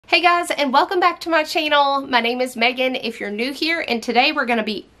Hey guys, and welcome back to my channel. My name is Megan if you're new here, and today we're going to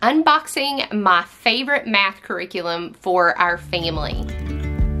be unboxing my favorite math curriculum for our family.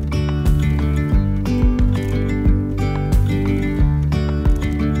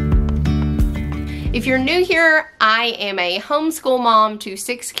 If you're new here, I am a homeschool mom to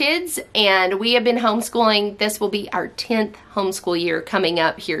 6 kids, and we have been homeschooling. This will be our 10th homeschool year coming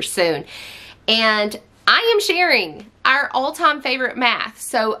up here soon. And I am sharing our all-time favorite math.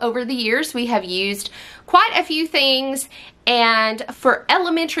 So over the years, we have used quite a few things, and for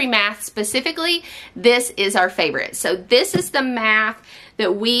elementary math specifically, this is our favorite. So this is the math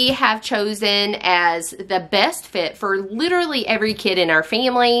that we have chosen as the best fit for literally every kid in our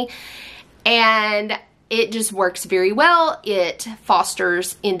family, and it just works very well. It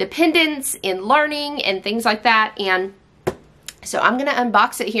fosters independence in learning and things like that. And so I'm going to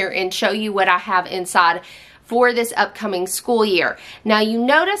unbox it here and show you what I have inside for this upcoming school year. Now you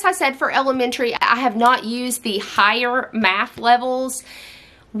notice I said for elementary, I have not used the higher math levels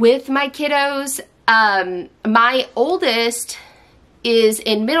with my kiddos. My oldest is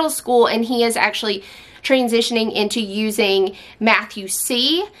in middle school, and he is actually transitioning into using Matthew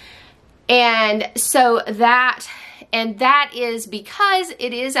C. And so that is because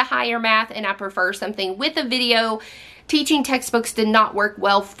it is a higher math and I prefer something with a video. Teaching textbooks did not work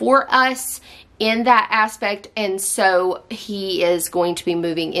well for us in that aspect, and so he is going to be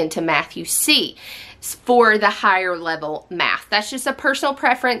moving into Matthew C for the higher level math. That's just a personal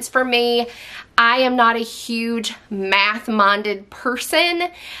preference for me. I am not a huge math-minded person,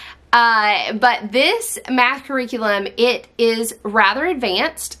 but this math curriculum, it is rather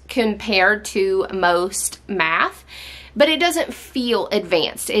advanced compared to most math, but it doesn't feel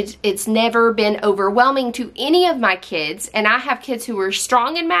advanced. It's never been overwhelming to any of my kids, and I have kids who are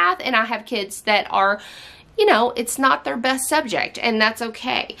strong in math, and I have kids that are, you know, it's not their best subject, and that's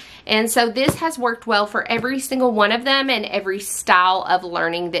okay. And so this has worked well for every single one of them and every style of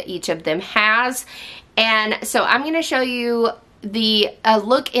learning that each of them has. And so I'm going to show you a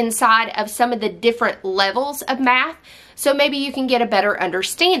look inside of some of the different levels of math, so maybe you can get a better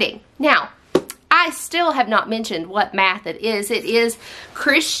understanding. Now, I still have not mentioned what math it is. It is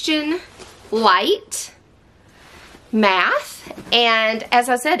Christian Light math, and as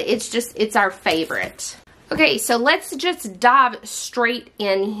I said, it's our favorite. Okay, so let's just dive straight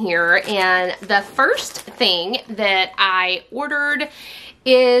in here, and the first thing that I ordered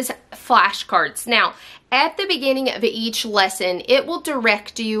is flashcards. Now, at the beginning of each lesson, it will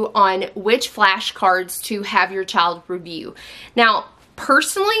direct you on which flashcards to have your child review. Now,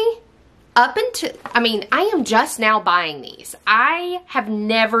 personally, I am just now buying these. I have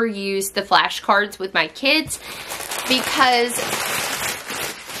never used the flashcards with my kids because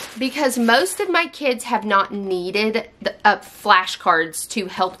most of my kids have not needed flashcards to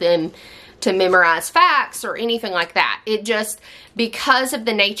help them to memorize facts or anything like that. It just, because of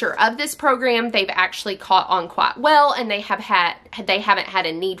the nature of this program, they've actually caught on quite well, and they haven't had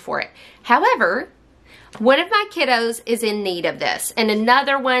a need for it. However, one of my kiddos is in need of this, and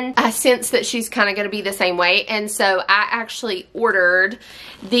another one, I sense that she's kind of going to be the same way, and so I actually ordered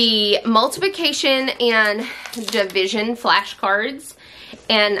the multiplication and division flashcards,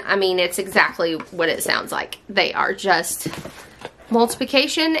 and I mean, it's exactly what it sounds like. They are just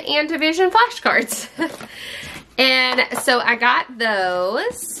multiplication and division flashcards. And so I got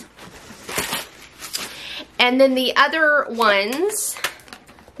those, and then the other ones,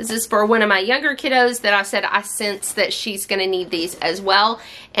 this is for one of my younger kiddos that I said I sense that she's going to need these as well.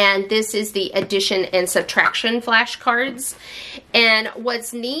 And this is the addition and subtraction flashcards. And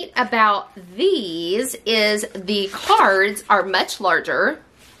what's neat about these is the cards are much larger.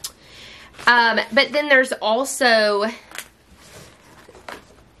 But then there's also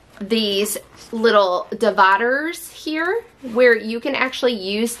these little dividers here where you can actually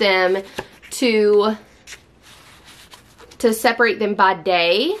use them to separate them by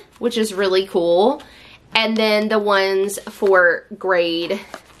day, which is really cool. And then the ones for grade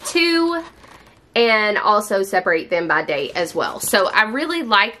 2, and also separate them by day as well. So I really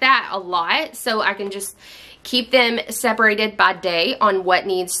like that a lot, so I can just keep them separated by day on what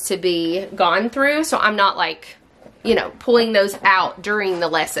needs to be gone through, so I'm not like, you know, pulling those out during the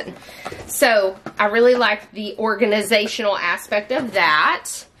lesson. So I really like the organizational aspect of that.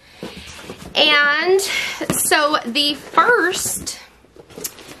 And so the first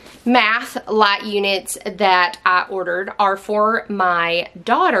math light units that I ordered are for my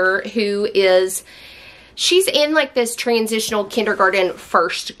daughter, who is, she's in like this transitional kindergarten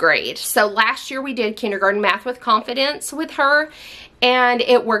first grade. So last year we did kindergarten math with confidence with her, and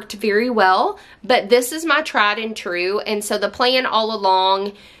it worked very well, but this is my tried and true. And so the plan all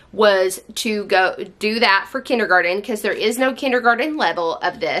along was to go do that for kindergarten, because there is no kindergarten level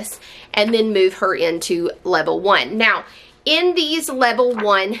of this, and then move her into level 1. Now, in these level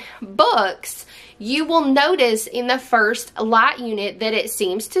 1 books, you will notice in the first light unit that it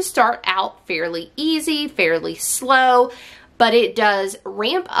seems to start out fairly easy, fairly slow, but it does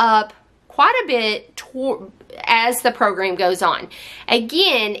ramp up quite a bit as the program goes on.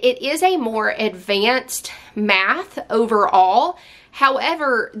 Again, it is a more advanced math overall.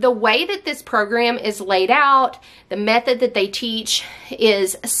 However, the way that this program is laid out, the method that they teach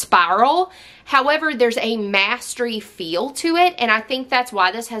is spiral. However, there's a mastery feel to it, and I think that's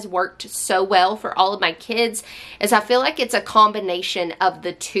why this has worked so well for all of my kids, is I feel like it's a combination of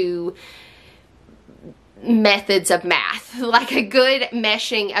the two methods of math, like a good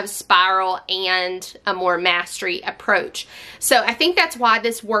meshing of spiral and a more mastery approach. So I think that's why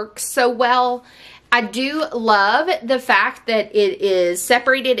this works so well. I do love the fact that it is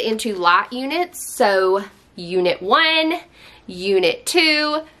separated into light units, so unit 1, unit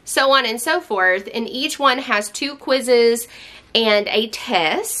 2, so on and so forth, and each one has 2 quizzes and a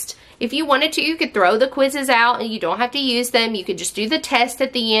test. If you wanted to, you could throw the quizzes out and you don't have to use them. You could just do the test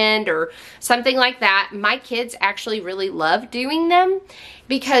at the end or something like that. My kids actually really love doing them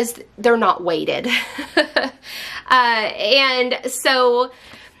because they're not weighted. And so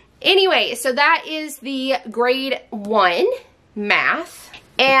anyway, so that is the grade 1 math.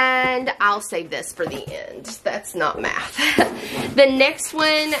 And I'll save this for the end. That's not math. The next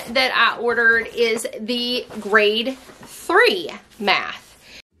one that I ordered is the grade 3 math.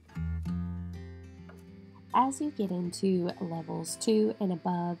 As you get into levels 2 and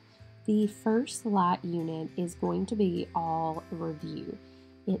above, the first light unit is going to be all review.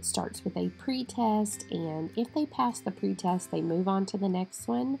 It starts with a pre-test, and if they pass the pre-test, they move on to the next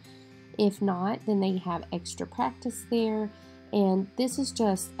one. If not, then they have extra practice there, and this is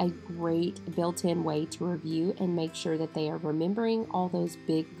just a great built-in way to review and make sure that they are remembering all those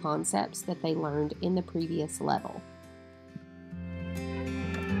big concepts that they learned in the previous level.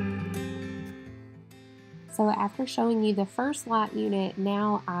 So after showing you the first light unit,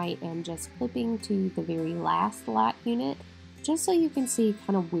 now I am just flipping to the very last light unit, just so you can see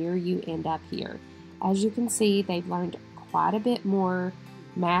kind of where you end up here. As you can see, they've learned quite a bit more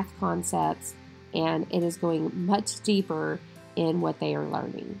math concepts, and it is going much deeper in what they are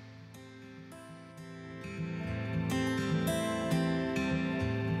learning.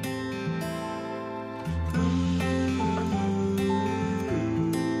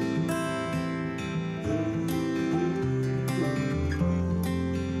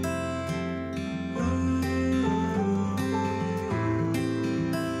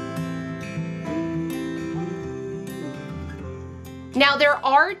 Now, there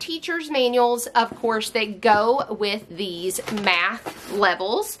are teacher's manuals, of course, that go with these math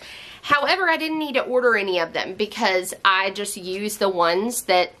levels. However, I didn't need to order any of them because I just used the ones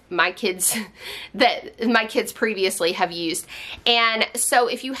that my kids previously have used. And so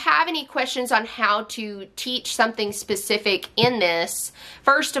if you have any questions on how to teach something specific in this,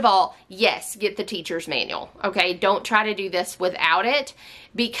 first of all, yes, get the teacher's manual, okay? Don't try to do this without it,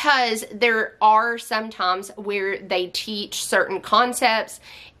 because there are some times where they teach certain concepts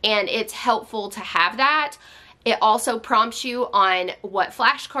and it's helpful to have that. It also prompts you on what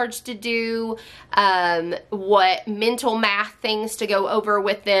flashcards to do, what mental math things to go over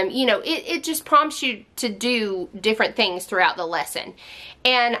with them. You know, it just prompts you to do different things throughout the lesson.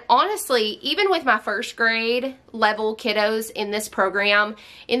 And honestly, even with my first grade level kiddos in this program,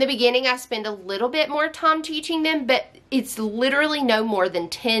 in the beginning I spend a little bit more time teaching them, but it's literally no more than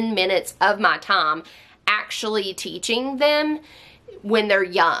 10 minutes of my time actually teaching them when they're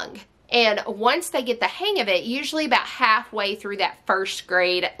young. And once they get the hang of it, usually about halfway through that first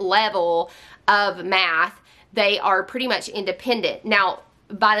grade level of math, they are pretty much independent. Now,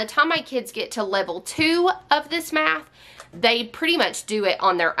 by the time my kids get to level 2 of this math, they pretty much do it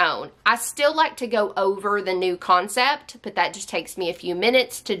on their own. I still like to go over the new concept, but that just takes me a few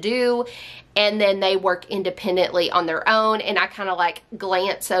minutes to do, and then they work independently on their own, and I kind of like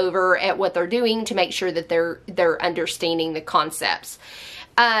glance over at what they're doing to make sure that they're understanding the concepts.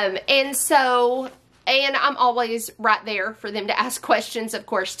 And I'm always right there for them to ask questions, of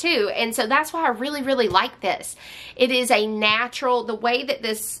course, too. And so that's why I really, really like this. It is a natural, the way that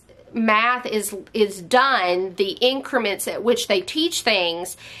this math is done, the increments at which they teach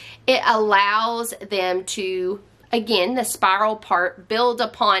things, it allows them to, again, the spiral part, build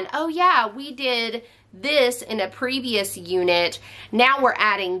upon, oh yeah, we did this in a previous unit, now we're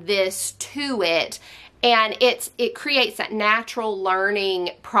adding this to it. And it creates that natural learning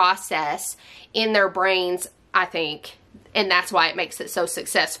process in their brains, I think, and that's why it makes it so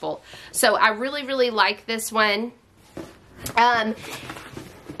successful. So I really, really like this one. And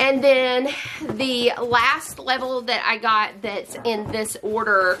then the last level that I got that's in this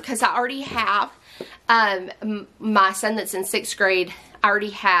order, because I already have my son that's in 6th grade, I already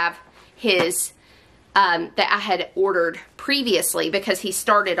have his that I had ordered previously because he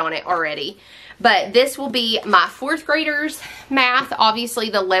started on it already. But this will be my 4th graders math, obviously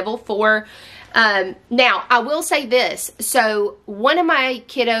the level 4. Now, I will say this. So one of my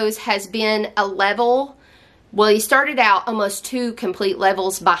kiddos has been a level, well, he started out almost 2 complete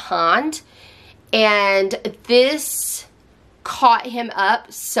levels behind. And this caught him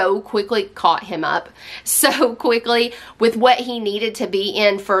up so quickly with what he needed to be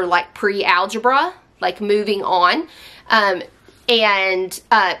in for like pre-algebra, like moving on.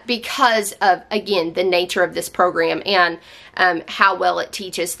 Because of, again, the nature of this program and how well it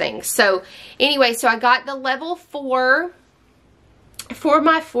teaches things. So anyway, so I got the level 4 for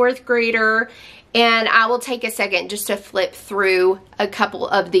my 4th grader, and I will take a second just to flip through a couple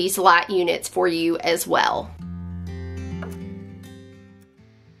of these light units for you as well.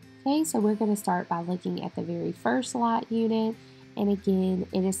 Okay, so we're going to start by looking at the very first light unit. And again,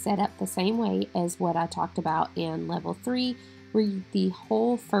 it is set up the same way as what I talked about in level 3, where the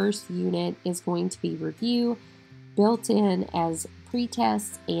whole first unit is going to be review, built in as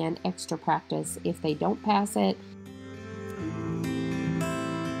pre-tests and extra practice if they don't pass it.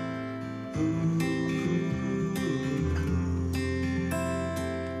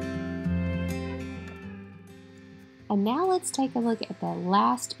 And now let's take a look at the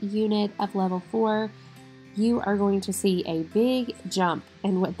last unit of level 4. You are going to see a big jump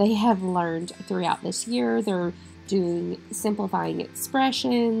in what they have learned throughout this year. They're doing simplifying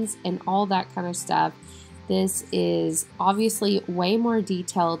expressions and all that kind of stuff. This is obviously way more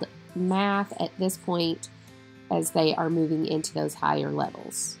detailed math at this point as they are moving into those higher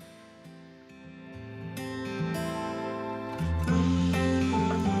levels.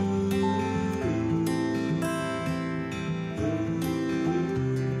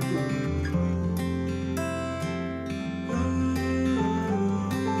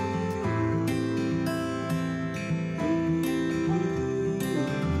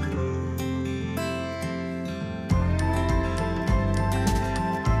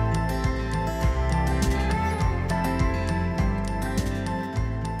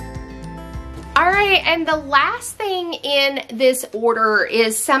 Alright, and the last thing in this order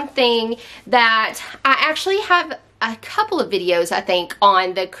is something that I actually have a couple of videos, I think,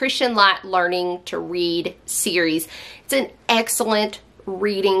 on the Christian Light Learning to Read series. It's an excellent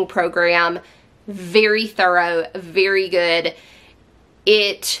reading program, very thorough, very good.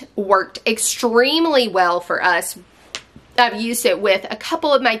 It worked extremely well for us. I've used it with a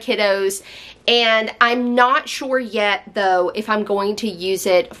couple of my kiddos, and I'm not sure yet, though, if I'm going to use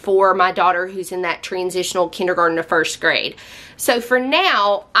it for my daughter who's in that transitional kindergarten to 1st grade. So for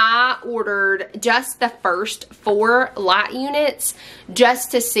now, I ordered just the first 4 light units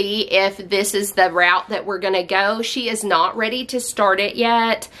just to see if this is the route that we're going to go. She is not ready to start it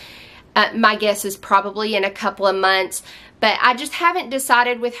yet. My guess is probably in a couple of months. But I just haven't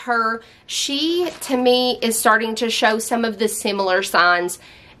decided with her. She, to me, is starting to show some of the similar signs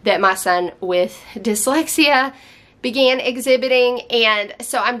that my son with dyslexia began exhibiting. And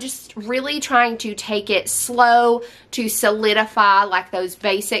so I'm just really trying to take it slow to solidify like those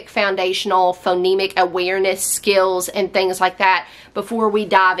basic foundational phonemic awareness skills and things like that before we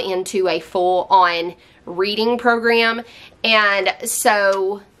dive into a full-on reading program. And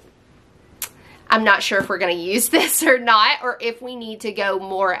so I'm not sure if we're going to use this or not, or if we need to go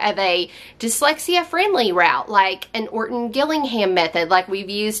more of a dyslexia-friendly route, like an Orton-Gillingham method, like we've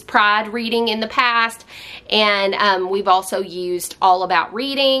used Pride Reading in the past, and we've also used All About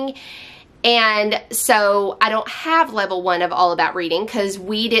Reading. And so I don't have level 1 of All About Reading because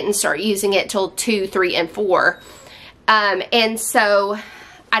we didn't start using it till 2, 3, and 4. And so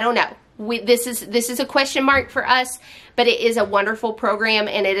I don't know. This is a question mark for us, but it is a wonderful program,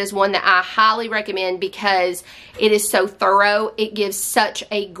 and it is one that I highly recommend because it is so thorough. It gives such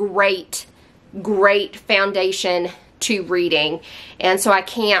a great foundation to reading, and so I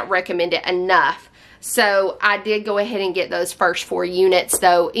can't recommend it enough. So I did go ahead and get those first 4 units,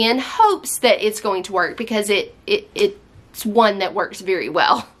 though, in hopes that it's going to work because it's one that works very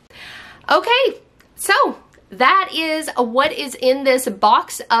well. Okay, so that is what is in this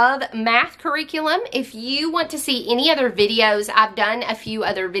box of math curriculum. If you want to see any other videos, I've done a few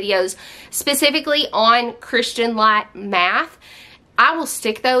other videos specifically on Christian Light Math. I will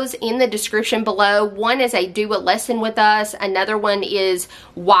stick those in the description below. One is a do a lesson with us. Another one is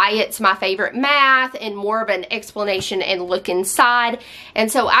why it's my favorite math and more of an explanation and look inside.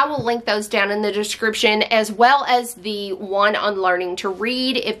 And so I will link those down in the description, as well as the one on learning to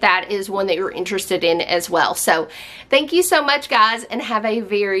read if that is one that you're interested in as well. So thank you so much, guys, and have a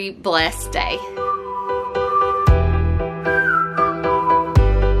very blessed day.